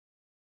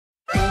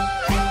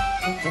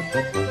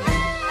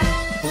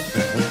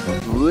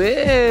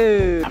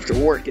Whoa! After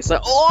work, it's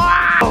like,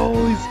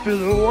 oh, it's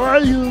been a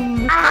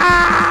while.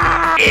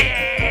 Ah!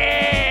 Yeah!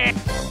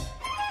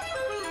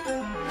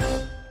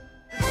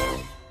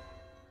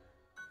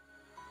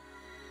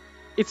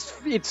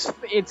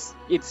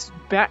 It's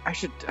back.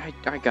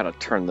 I gotta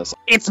turn this.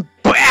 It's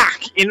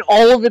back in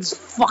all of its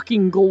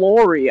fucking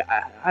glory.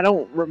 I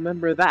don't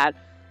remember that.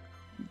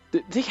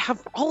 They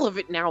have all of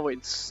it now.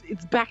 It's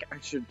back.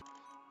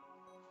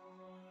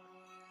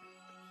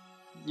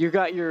 You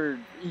got your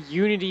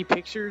Unity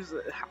pictures,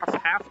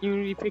 half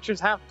Unity pictures,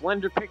 half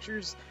Blender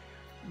pictures,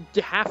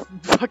 half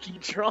fucking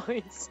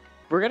drawings.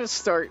 We're gonna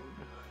start.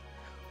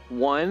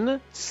 One,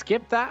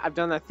 skip that. I've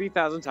done that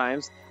 3,000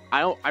 times.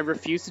 I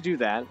refuse to do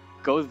that.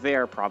 Go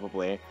there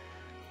probably,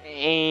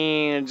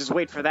 and just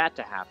wait for that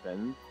to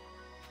happen.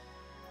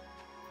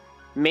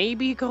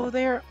 Maybe go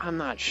there. I'm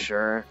not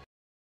sure.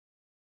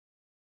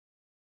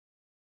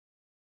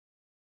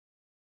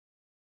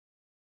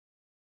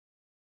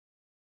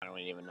 I don't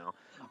even know.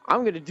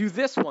 I'm gonna do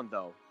this one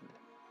though.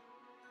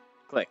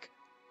 Click.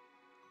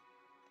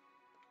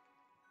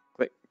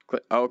 Click.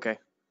 Click. Oh, okay.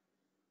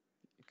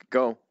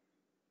 Go.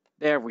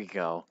 There we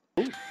go.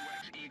 Ooh.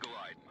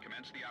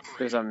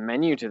 There's a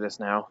menu to this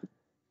now.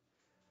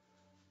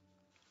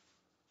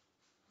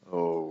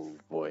 Oh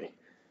boy.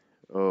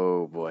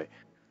 Oh boy.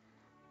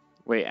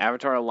 Wait,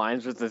 Avatar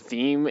aligns with the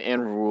theme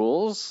and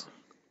rules?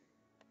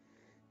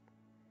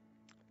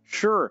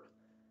 Sure.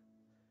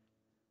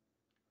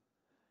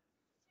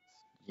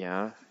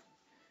 Yeah.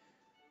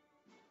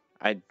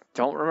 I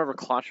don't remember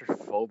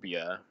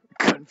claustrophobia.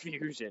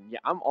 Confusion. Yeah,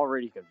 I'm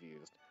already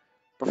confused.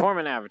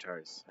 Performing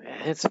avatars.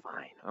 It's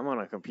fine. I'm on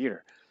a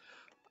computer.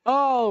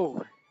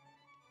 Oh!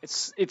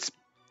 It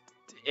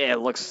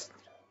looks...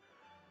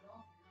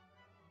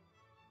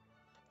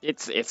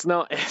 It's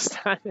not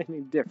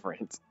any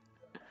different.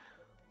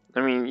 I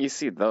mean, you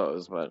see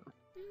those, but...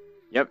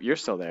 Yep, you're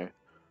still there.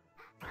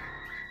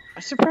 I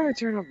should probably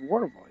turn up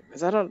water volume. Is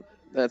that on?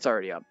 That's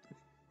already up.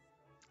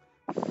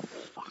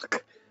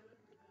 Fuck.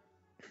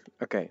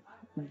 Okay.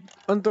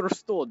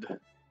 Understood.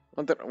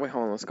 Wait,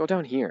 hold on. Let's go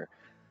down here.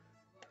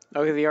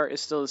 Okay, the art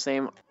is still the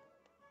same.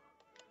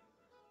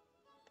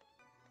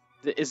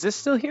 Is this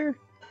still here?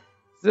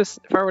 Is this...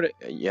 If I were to...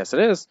 Yes,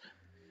 it is.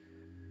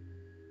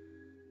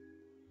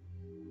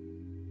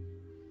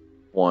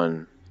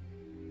 1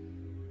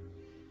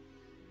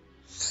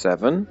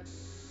 7.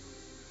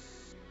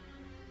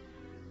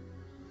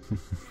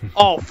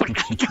 Oh,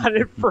 fuck, I got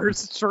it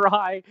first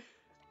try.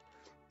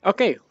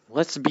 Okay,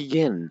 let's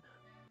begin.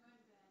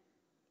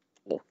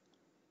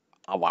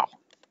 Oh, wow.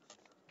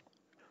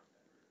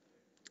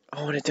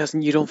 Oh, and it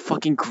doesn't, you don't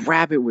fucking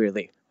grab it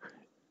weirdly.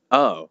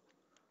 Oh.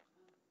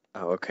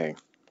 Oh, okay.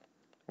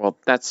 Well,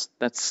 that's,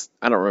 I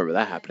don't remember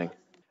that happening.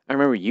 I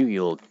remember you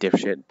little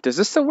dipshit. Does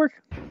this still work?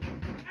 FBI,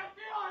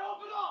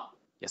 open up!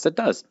 Yes, it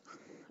does.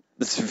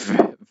 This is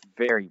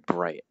very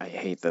bright. I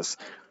hate this.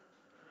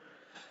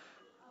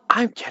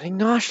 I'm getting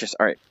nauseous.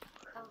 Alright.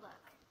 Oh,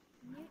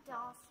 look. New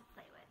dolls to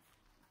play with.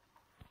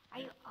 Are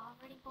you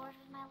already bored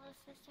with my little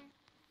sister?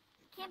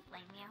 Can't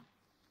blame you.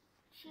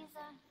 She's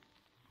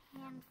a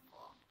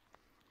handful.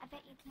 I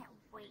bet you can't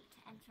wait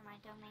to enter my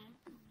domain.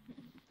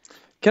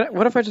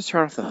 What if I just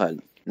turn off the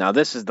HUD? Now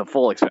this is the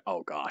full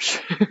oh gosh.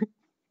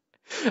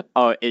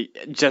 Oh,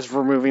 just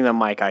removing the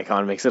mic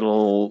icon makes it a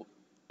little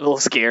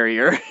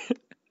scarier.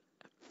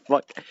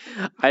 Fuck.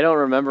 I don't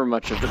remember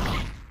much of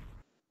the...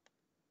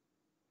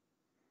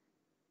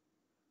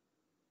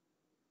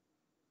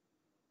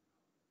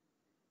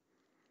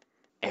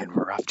 And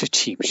we're off to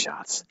cheap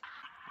shots.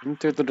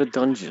 Enter the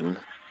dungeon.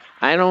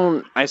 I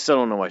still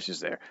don't know why she's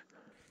there.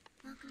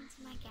 Welcome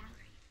to my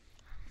gallery.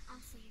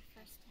 Also your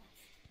first test.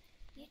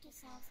 You have to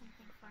solve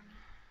something for me.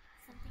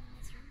 Something in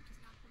this room does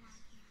not belong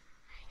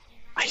here.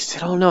 I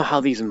still don't know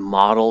how these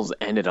models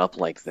ended up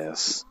like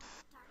this.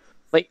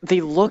 Like,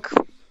 they look...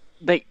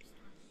 Like,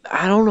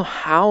 I don't know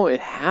how it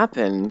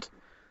happened.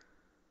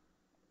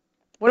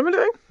 What am I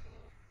doing?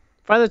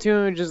 Find the two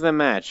images that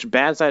match.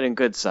 Bad side and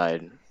good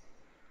side.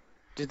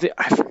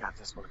 I forgot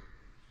this one.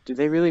 Do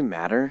they really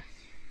matter?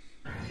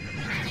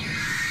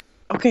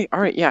 Okay,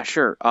 alright, yeah,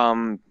 sure.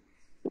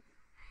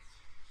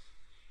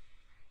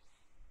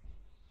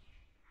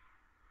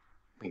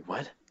 Wait,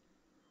 what?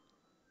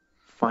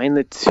 Find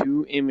the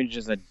two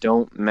images that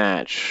don't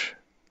match.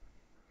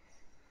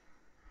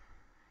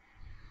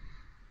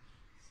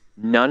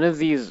 None of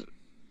these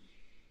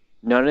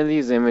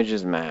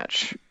images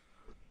match.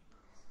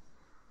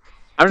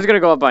 I'm just gonna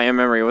go up by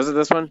memory. Was it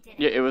this one?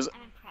 Yeah, it was.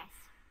 I'm impressed.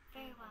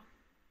 Very well.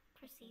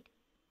 Proceed.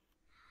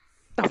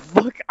 The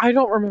fuck? I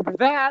don't remember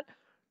that.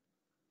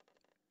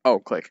 Oh,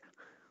 click.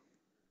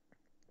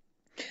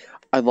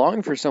 I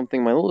long for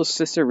something my little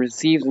sister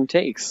receives and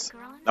takes.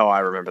 Oh, I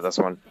remember this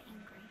one.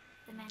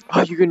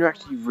 Oh, you can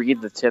actually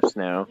read the tips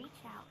now.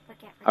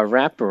 A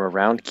wrap or a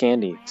round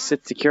candy.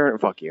 Sit secure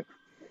and fuck you.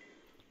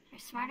 You're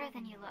smarter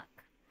than you look.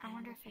 I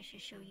wonder if I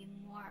should show you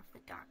more of the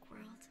dark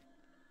world.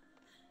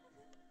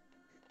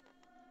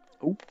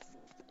 Oh,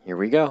 here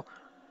we go.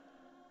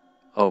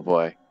 Oh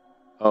boy.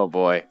 Oh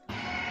boy.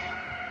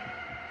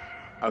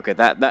 Okay,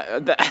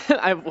 that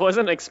I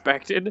wasn't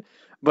expected,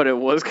 but it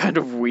was kind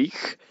of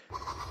weak.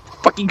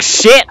 Fucking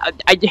shit!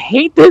 I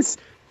hate this!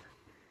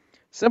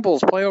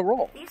 Symbols play a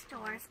role. These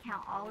doors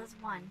count all as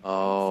one.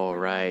 Oh,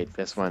 right,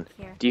 this one.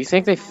 Do you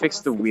think they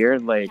fixed the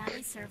weird,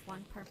 like,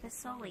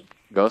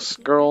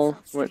 ghost girl?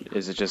 What,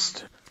 is it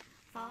just...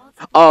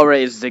 Oh,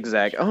 right, it's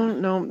zigzag. Oh,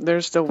 no, they're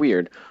still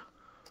weird.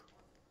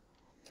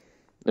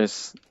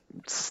 It's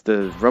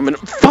the Roman...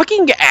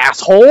 Fucking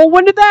asshole!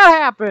 When did that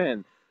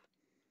happen?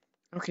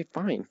 Okay,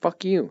 fine,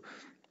 fuck you.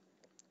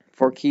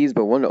 4 keys,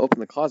 but 1 to open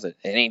the closet.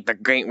 It ain't the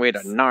great way to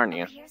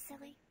Narnia.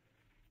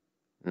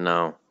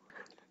 No.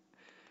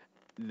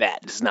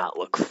 That does not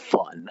look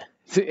fun.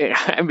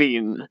 I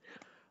mean,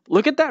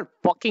 look at that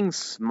fucking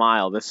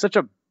smile. That's such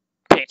a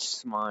bitch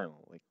smile.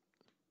 Like,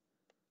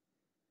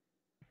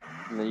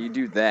 and then you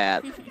do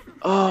that.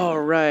 Oh,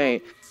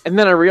 right. And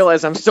then I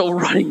realize I'm still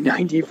running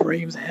 90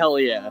 frames. Hell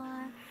yeah.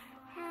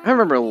 I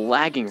remember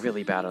lagging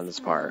really bad on this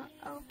part.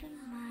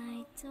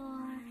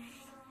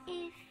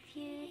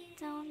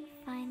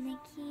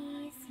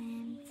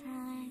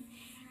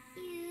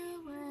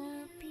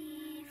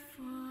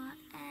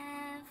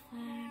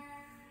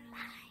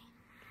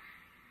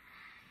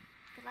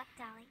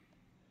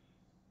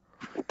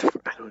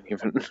 I don't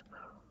even...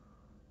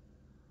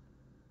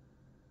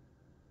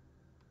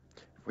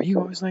 Were you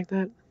always like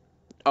that?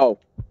 Oh.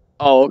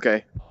 Oh,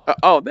 okay.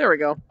 Oh, there we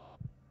go.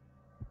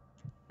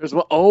 There's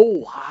one.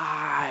 Oh,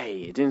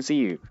 hi. Didn't see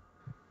you.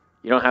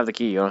 You don't have the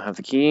key. You don't have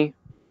the key.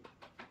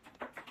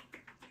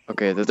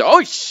 Okay, there's...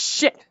 Oh,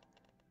 shit!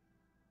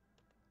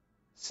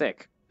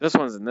 Sick. This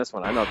one's in this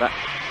one. I know that.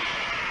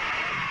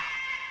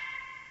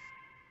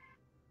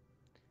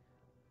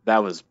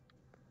 That was...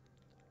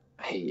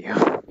 I hate you.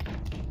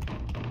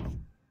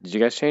 Did you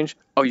guys change?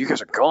 Oh, you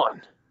guys are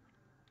gone.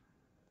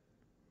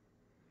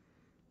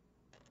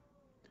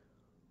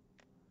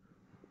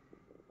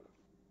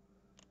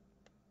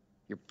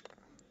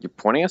 You're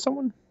pointing at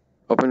someone?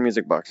 Open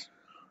music box.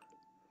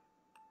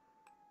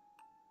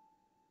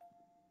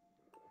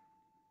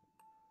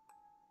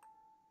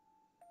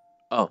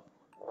 Oh.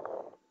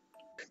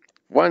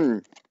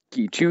 1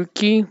 key, 2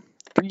 key,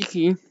 3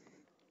 key,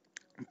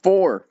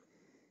 4.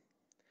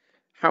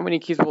 How many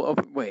keys will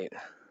open? Wait.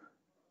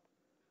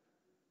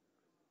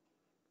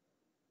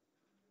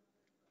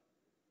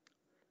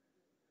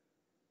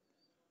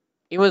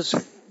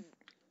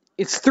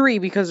 It's 3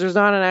 because there's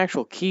not an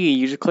actual key.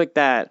 You just click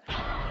that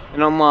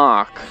and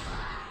unlock.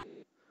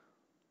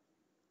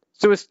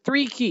 So it's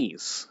 3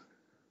 keys.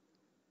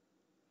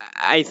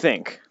 I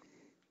think.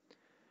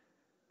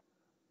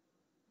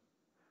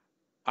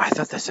 I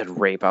thought that said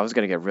rape. I was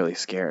gonna get really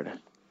scared.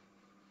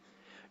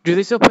 Do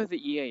they still put the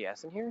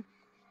EAS in here?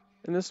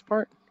 In this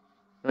part?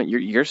 No,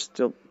 you're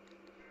still...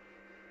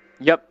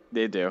 Yep,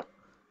 they do.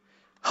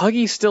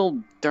 Huggy's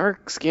still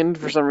dark-skinned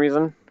for some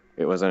reason.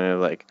 It wasn't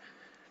like...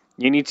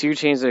 You need 2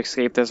 chains to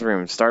escape this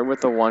room. Start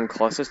with the one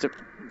closest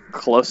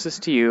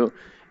to you,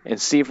 and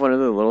see if one of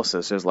the little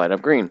sisters light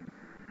up green.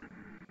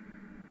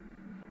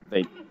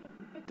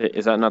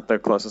 Is that not the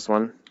closest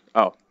one?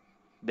 Oh,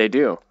 they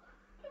do.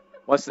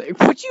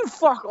 Would you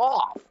fuck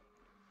off?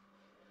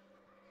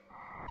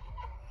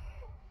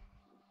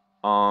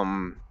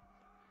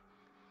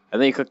 I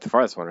think you clicked the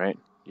farthest one, right?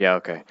 Yeah,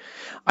 okay.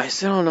 I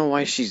still don't know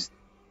why she's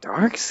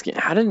dark skinned.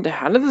 How did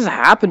this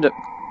happen to...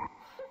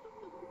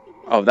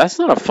 Oh, that's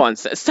not a fun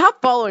set.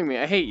 Stop following me.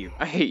 I hate you.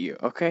 I hate you,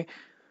 okay?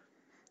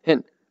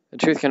 Hint. The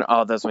truth can...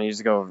 Oh, that's when you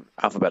just go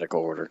alphabetical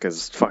order,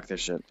 because fuck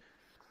this shit.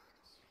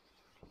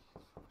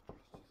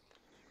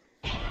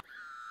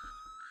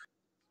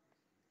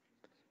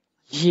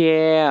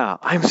 Yeah,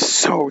 I'm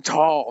so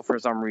tall for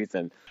some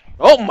reason.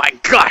 Oh my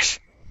gosh!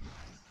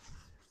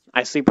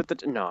 I sleep with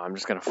the... No, I'm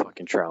just gonna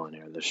fucking trial and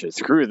error this shit.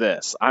 Screw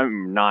this.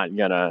 I'm not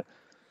gonna...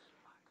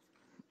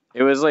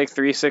 It was like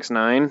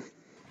 369.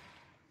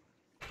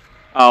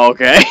 Oh,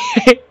 okay.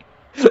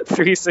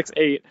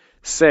 368.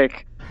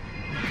 Sick.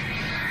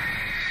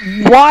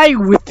 Why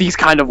with these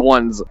kind of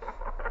ones?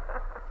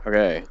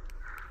 Okay.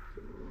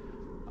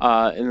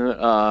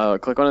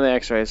 Click one of the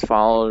x-rays,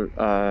 followed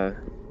by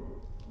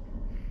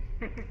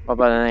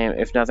the name.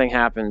 If nothing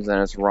happens, then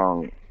it's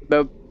wrong.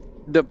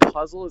 The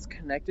puzzle is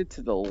connected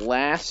to the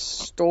last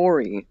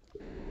story.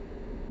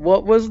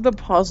 What was the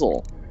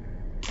puzzle?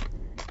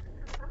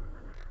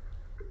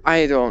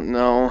 I don't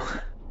know.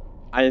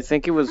 I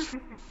think it was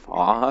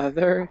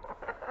father.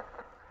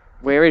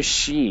 Where is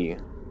she?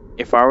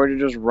 If I were to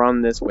just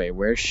run this way,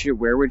 where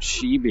would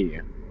she be?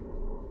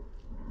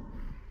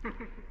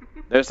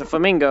 There's the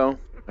flamingo.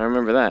 I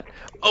remember that.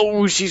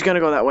 Oh, she's gonna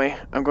go that way.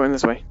 I'm going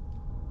this way.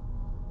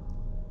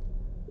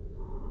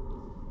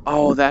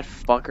 Oh, that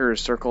fucker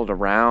circled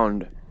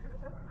around.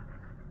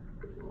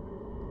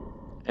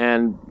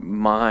 And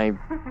my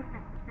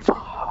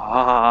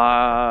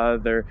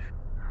father.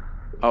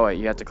 Oh wait,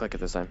 you have to click it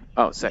this time.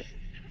 Oh, sick.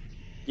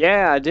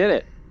 Yeah, I did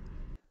it.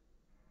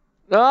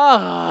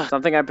 Ah,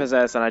 something I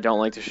possess and I don't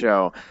like to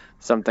show.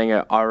 Something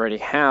I already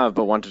have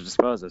but want to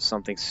dispose of.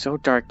 Something so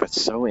dark but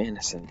so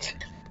innocent.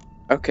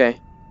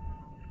 Okay.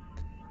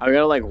 I'm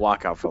gonna like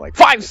walk out for like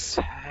 5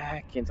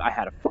 seconds. I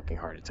had a fucking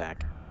heart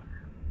attack.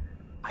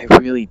 I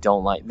really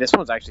don't like this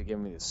one's actually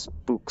giving me the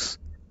spooks.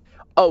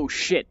 Oh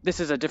shit, this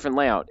is a different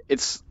layout.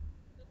 It's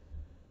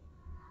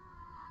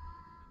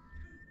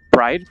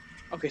Bride?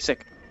 Okay,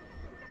 sick.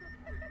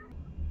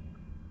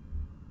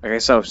 Okay,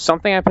 so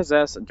something I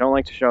possess, don't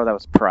like to show, that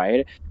was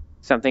pride.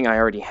 Something I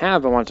already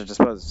have, I want to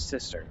dispose of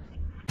sister.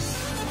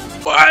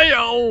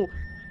 Wow!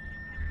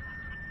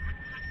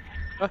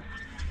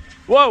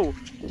 Whoa!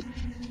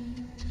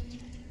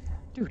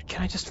 Dude,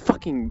 can I just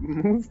fucking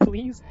move,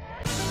 please?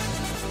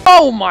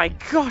 Oh my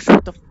gosh,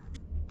 what the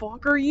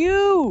fuck are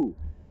you?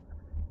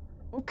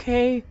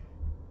 Okay.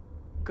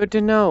 Good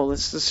to know.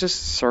 Let's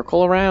just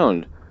circle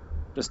around.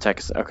 Just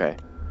text. Okay.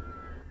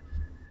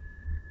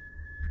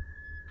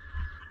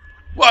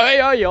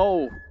 Why,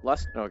 yo?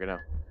 Lust? Okay, no.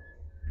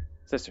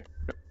 Sister.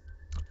 No.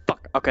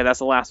 Fuck. Okay, that's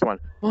the last one.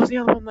 What was the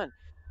other one then?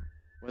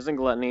 Wasn't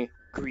gluttony.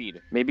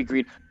 Greed. Maybe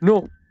greed.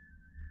 No!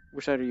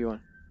 Which side are you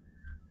on?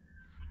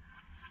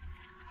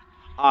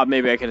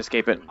 Maybe I can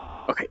escape it.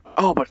 Okay.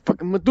 Oh, but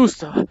fucking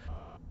Medusa!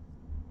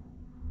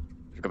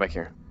 Go back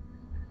here.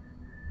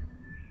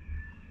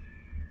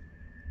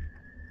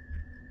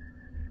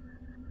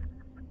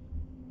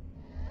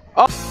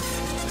 Oh!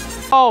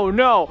 Oh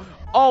no!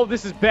 Oh,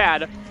 this is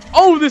bad!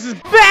 Oh, this is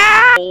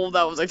bad! Oh,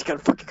 that was actually kind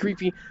of fucking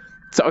creepy.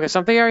 So, okay,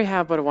 something I already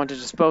have, but I want to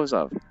dispose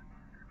of.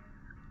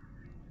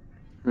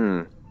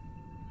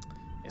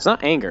 It's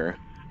not anger.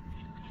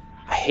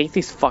 I hate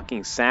these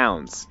fucking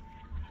sounds.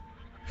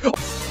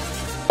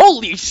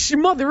 Holy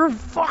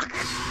motherfuck!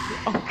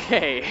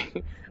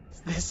 Okay.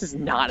 This is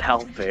not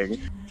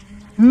helping.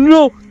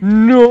 No!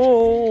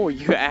 No!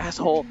 You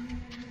asshole.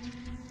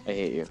 I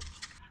hate you.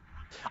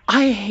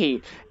 I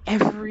hate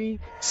every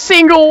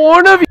single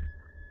one of you!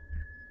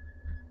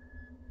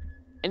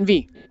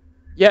 Envy.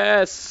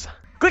 Yes!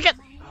 Click it!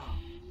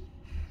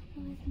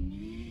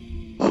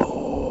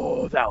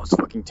 Oh, that was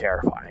fucking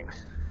terrifying.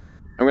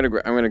 I'm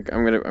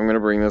gonna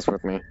bring this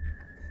with me.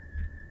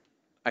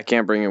 I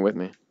can't bring it with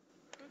me.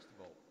 First of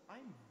all,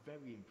 I'm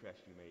very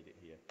impressed you made it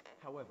here.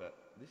 However,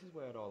 this is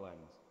where it all ends.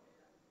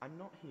 I'm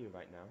not here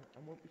right now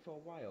and won't be for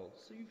a while,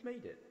 so you've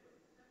made it.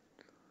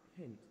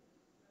 Hint.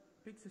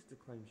 Big Sister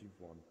claims you've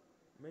won.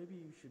 Maybe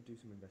you should do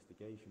some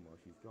investigation while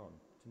she's gone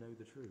to know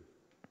the truth.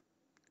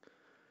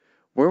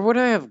 Where would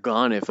I have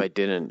gone if I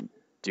didn't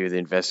do the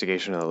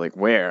investigation? Like,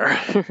 where?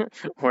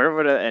 Where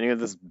would any of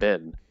this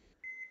been?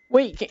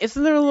 Wait,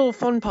 isn't there a little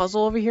fun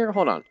puzzle over here?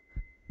 Hold on.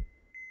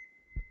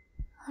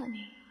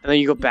 Honey, and then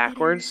you go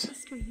backwards?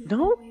 No?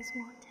 A little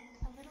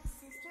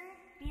sister?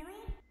 Really?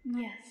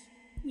 Yes,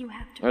 you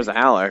have to. There's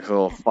Alex,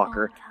 little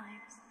fucker.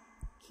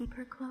 Keep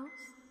her close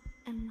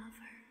and love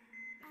her.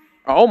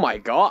 Oh my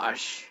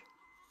gosh.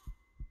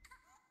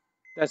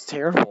 That's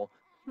terrible.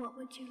 What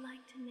would you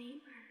like to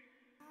name her?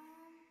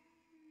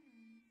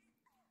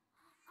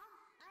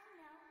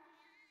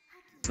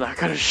 It's not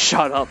gonna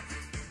shut up.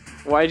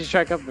 Why did you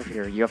check up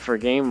here? You up for a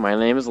game? My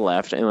name is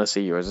left, and let's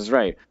see, yours is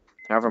right.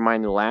 However, my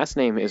last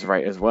name is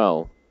right as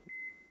well.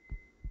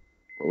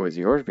 What would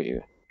yours be?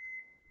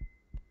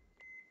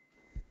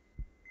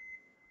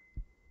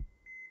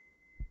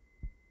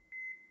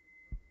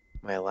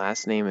 My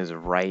last name is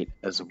right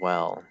as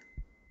well.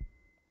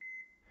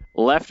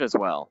 Left as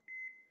well.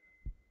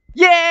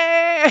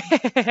 Yeah!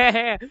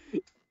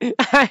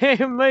 I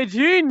am a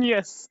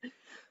genius!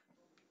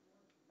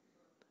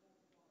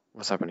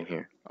 What's happening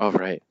here? Oh,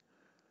 right.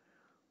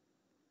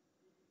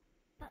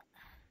 But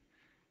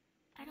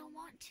I don't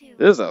want to.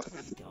 This is a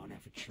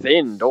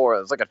thin door.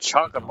 It's like a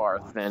chocolate bar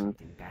thin.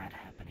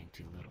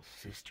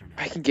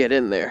 I can get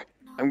in there.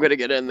 I'm gonna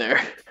get in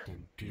there.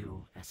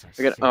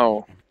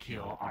 Oh.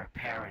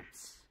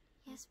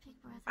 Yes, Big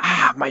Brother.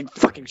 Ah, my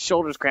fucking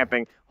shoulder's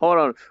cramping. Hold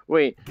on.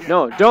 Wait.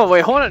 No, don't.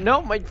 Wait, hold on.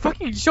 No, my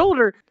fucking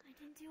shoulder. I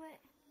didn't do it.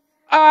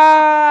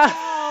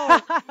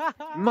 Ah!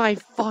 My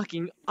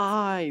fucking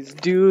eyes,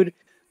 dude.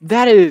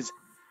 That is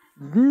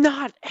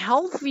not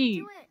healthy.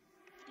 Do it.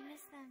 I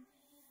miss them.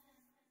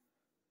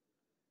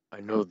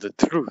 I know the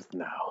truth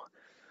now.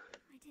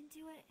 I didn't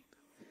do it.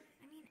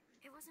 I mean,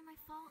 it wasn't my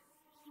fault.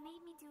 He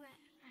made me do it.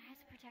 I had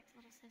to protect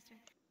little sister.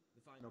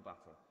 The final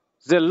battle.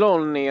 The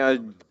lonely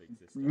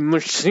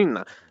machine.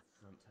 Confront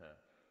her.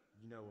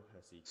 You know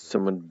her secret.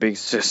 Summon big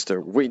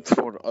sister. Wait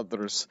for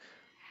others.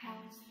 How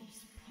is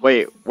this?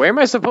 Wait, where am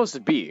I supposed to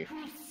be?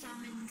 Who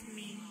summoned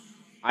me?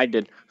 I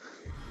did.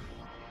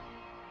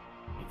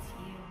 It's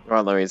you.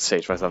 Well, let me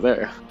stage myself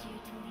there. I want you to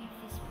leave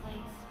this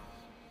place.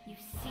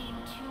 You've seen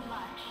too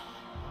much.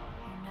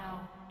 You know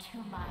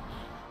too much.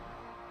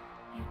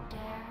 You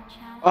dare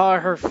challenge Oh,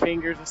 her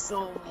fingers are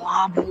so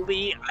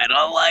wobbly. I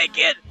don't like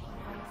it.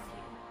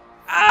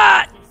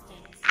 Ah!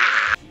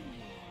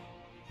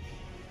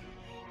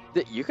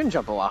 You can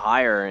jump a lot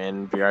higher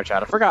in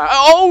VRChat. I forgot.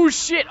 Oh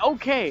shit!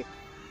 Okay.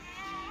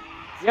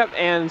 Yep,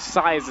 and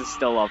size is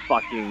still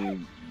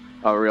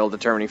a real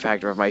determining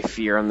factor of my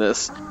fear on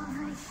this.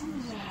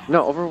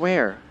 No, over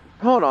where?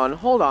 Hold on. I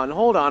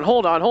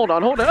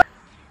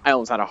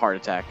almost had a heart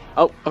attack.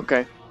 Oh,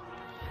 okay.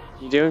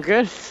 You doing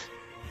good?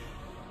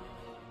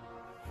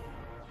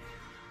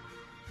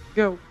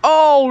 Go.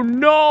 Oh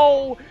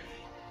no!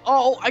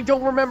 Oh, I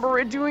don't remember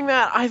it doing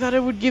that. I thought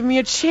it would give me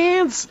a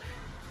chance.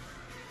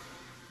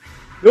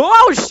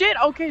 Oh shit!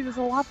 Okay, this is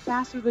a lot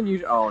faster than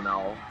usual. Oh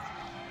no.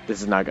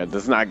 This is not good.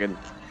 This is not good.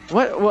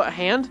 What?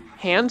 Hand?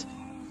 Hand?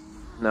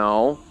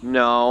 No.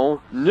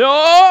 No.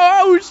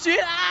 No! Shit!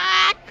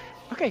 Ah!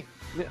 Okay.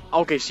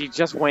 Okay, she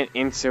just went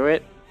into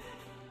it.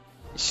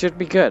 Should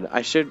be good.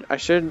 I should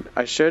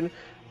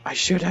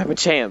have a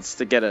chance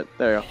to get it.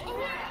 There you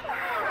go.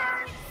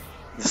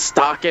 The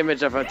stock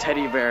image of a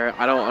teddy bear.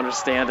 I don't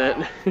understand it.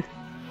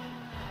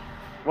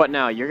 What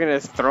now? You're gonna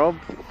throw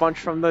a bunch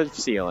from the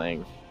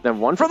ceiling. Then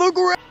one from the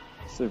ground.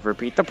 So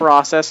repeat the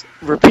process.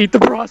 Repeat the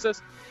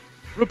process.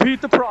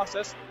 Repeat the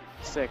process.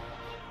 Sick.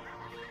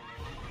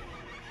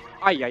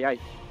 Ay, ay, ay.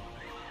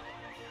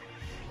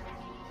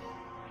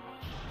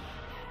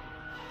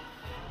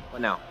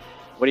 What now?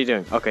 What are you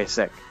doing? Okay,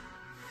 sick.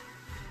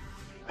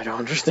 I don't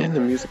understand the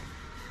music.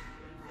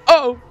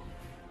 Oh!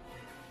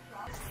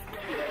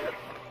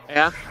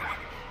 Yeah?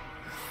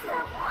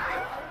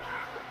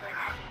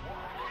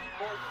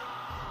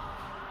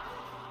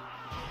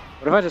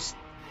 What if I just...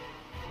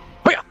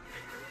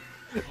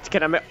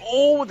 Can I make...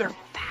 Oh, they're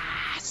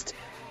fast!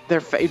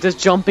 Does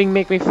jumping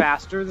make me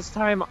faster this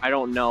time? I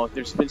don't know.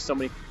 There's been so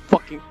many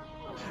fucking...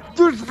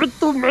 There's been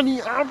so many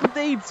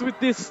updates with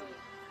this!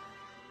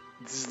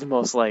 This is the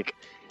most, like,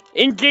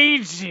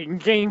 engaging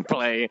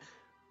gameplay.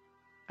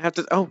 I have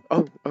to... Oh,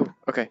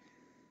 okay.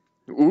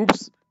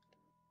 Oops.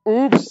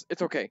 Oops.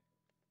 It's okay.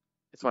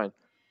 It's fine.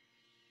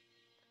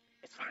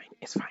 It's fine.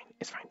 It's fine.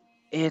 It's fine.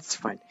 It's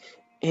fine.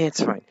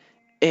 It's fine.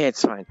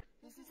 It's fine.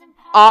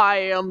 I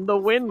am the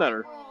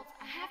winner.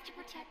 I have to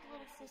protect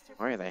little sister.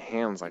 Why are the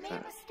hands like I made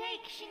that? a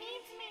mistake. She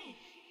needs me.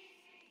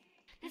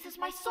 This is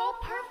my sole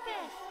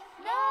purpose.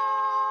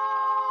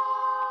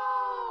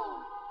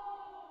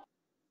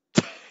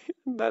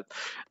 No.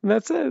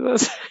 That's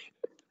it.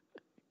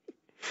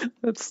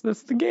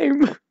 That's the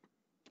game.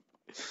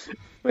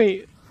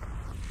 Wait,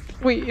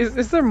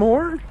 is there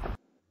more?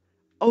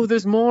 Oh,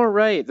 there's more,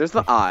 right? There's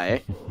the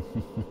eye.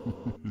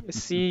 I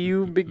see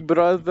you, big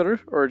brother,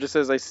 or it just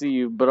says I see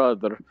you,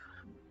 brother.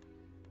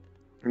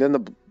 And then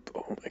the...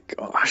 Oh my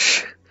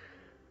gosh.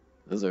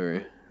 Those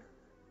are...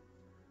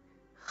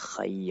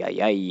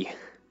 Ay.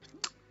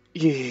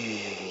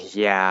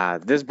 Yeah,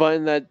 this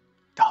button that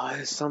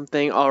does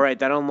something. Alright,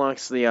 that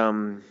unlocks the,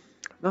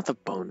 not the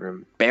bone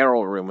room,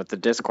 barrel room with the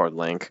Discord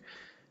link.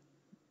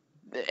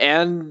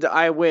 And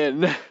I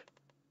win.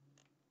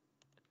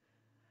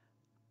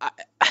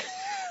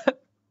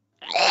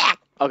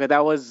 Okay,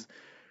 that was...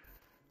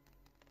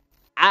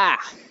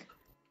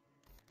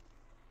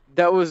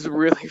 That was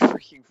really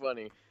freaking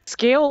funny.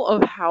 Scale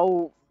of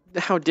how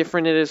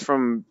different it is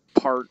from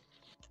part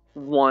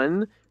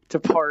 1 to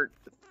part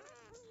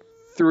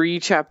 3,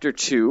 chapter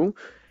 2.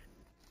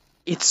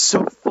 It's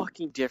so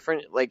fucking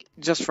different. Like,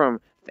 just from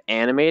the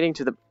animating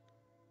to the...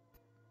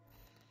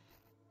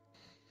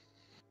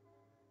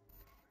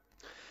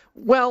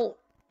 Well,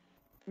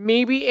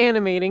 maybe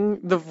animating,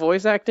 the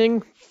voice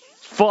acting...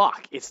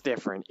 Fuck, it's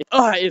different.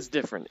 It's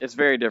different. It's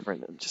very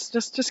different.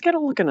 Just get a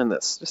looking on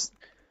this. Just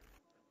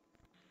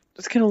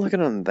get a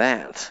looking on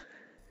that.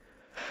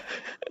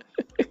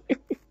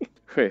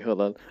 Wait,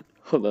 hold on.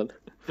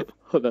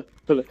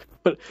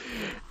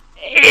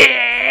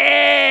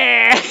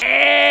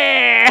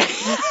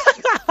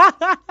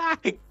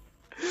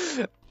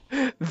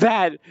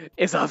 That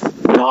is a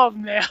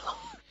thumbnail.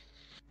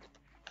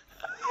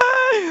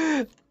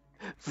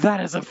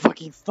 That is a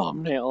fucking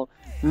thumbnail.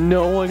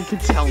 No one can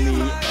tell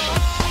me.